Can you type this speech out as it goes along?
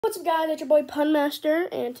What's up, guys? It's your boy Punmaster,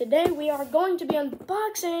 and today we are going to be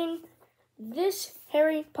unboxing this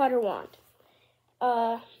Harry Potter wand.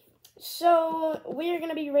 So we are going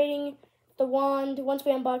to be rating the wand once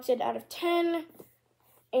we unbox it out of 10,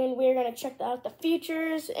 and we're going to check out the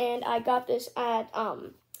features. And I got this at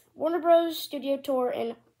Warner Bros. Studio Tour,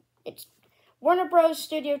 and it's Warner Bros.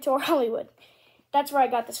 Studio Tour Hollywood. That's where I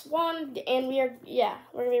got this wand, and we're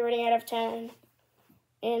going to be rating it out of 10,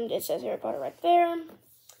 and it says Harry Potter right there.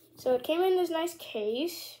 So it came in this nice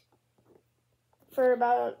case for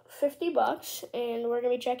about 50 bucks, and we're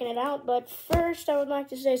going to be checking it out. But first, I would like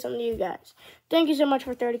to say something to you guys. Thank you so much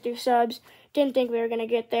for 32 subs. Didn't think we were going to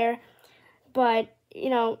get there, but,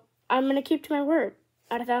 you know, I'm going to keep to my word.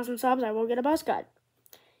 At 1,000 subs, I will get a buzz cut.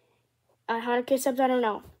 100K subs, I don't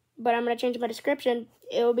know, but I'm going to change my description.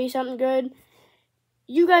 It will be something good.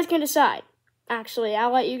 You guys can decide. Actually,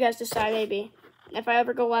 I'll let you guys decide, maybe. If I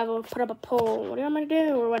ever go live, I'll put up a poll. What do you want me to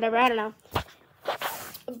do? Or whatever. I don't know.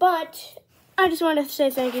 But I just wanted to say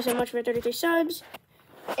thank you so much for 33 subs.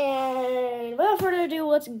 And without further ado,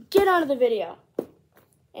 let's get on to the video.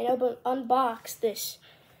 And unbox this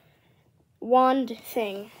wand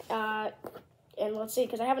thing. And let's see,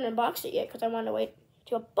 because I haven't unboxed it yet. Because I wanted to wait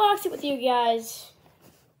to unbox it with you guys.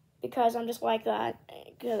 Because I'm just like that.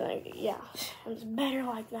 Yeah, I'm just better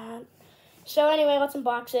like that. So anyway, let's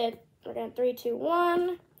unbox it. We're going 3, 2,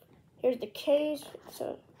 1. Here's the case.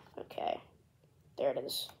 So, okay. There it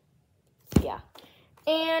is. Yeah.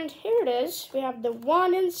 And here it is. We have the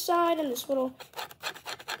wand inside in this little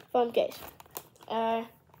foam case.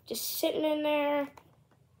 Just sitting in there.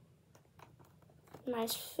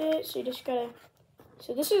 Nice fit. So you just gotta...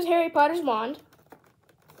 So this is Harry Potter's wand.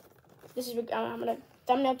 This is... I'm gonna...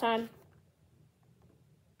 Thumbnail time.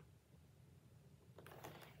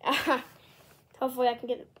 Hopefully I can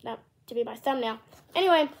get that to be my thumbnail.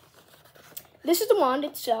 Anyway, this is the wand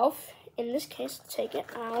itself. In this case, let's take it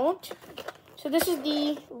out. So this is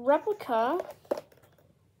the replica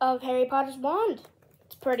of Harry Potter's wand.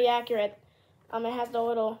 It's pretty accurate. It has the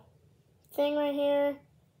little thing right here.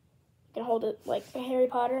 You can hold it like a Harry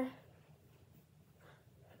Potter.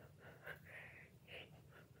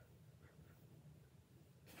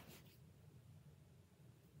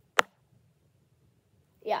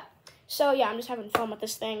 Yeah. So, yeah, I'm just having fun with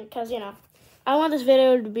this thing because, you know, I want this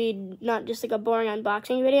video to be not just like a boring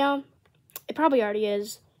unboxing video. It probably already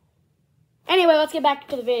is. Anyway, let's get back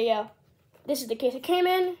to the video. This is the case it came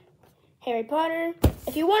in. Harry Potter.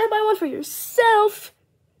 If you want to buy one for yourself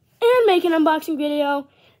and make an unboxing video,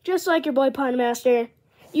 just like your boy Punmaster,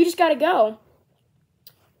 you just got to go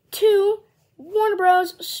to Warner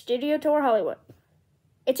Bros. Studio Tour Hollywood.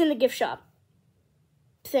 It's in the gift shop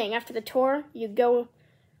thing. After the tour, you go...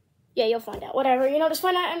 Yeah, you'll find out. Whatever. You know, just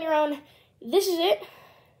find out on your own. This is it.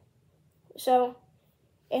 So,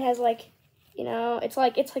 it has, like, you know, this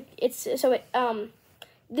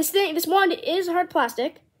wand is hard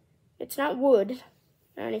plastic. It's not wood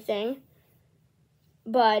or anything.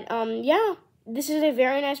 But, yeah, this is a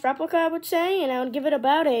very nice replica, I would say, and I would give it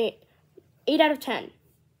about a 8 out of 10.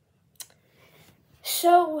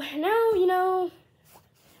 So, now, you know,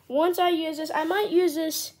 once I use this, I might use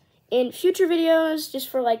this in future videos just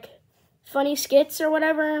for, like, funny skits or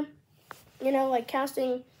whatever, you know, like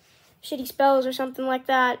casting shitty spells or something like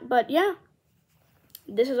that. But yeah,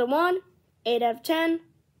 this is a 1, 8 out of 10,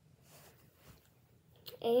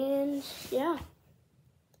 and yeah.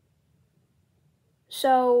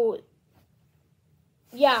 So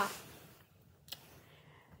yeah,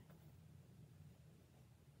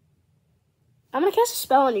 I'm gonna cast a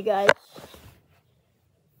spell on you guys.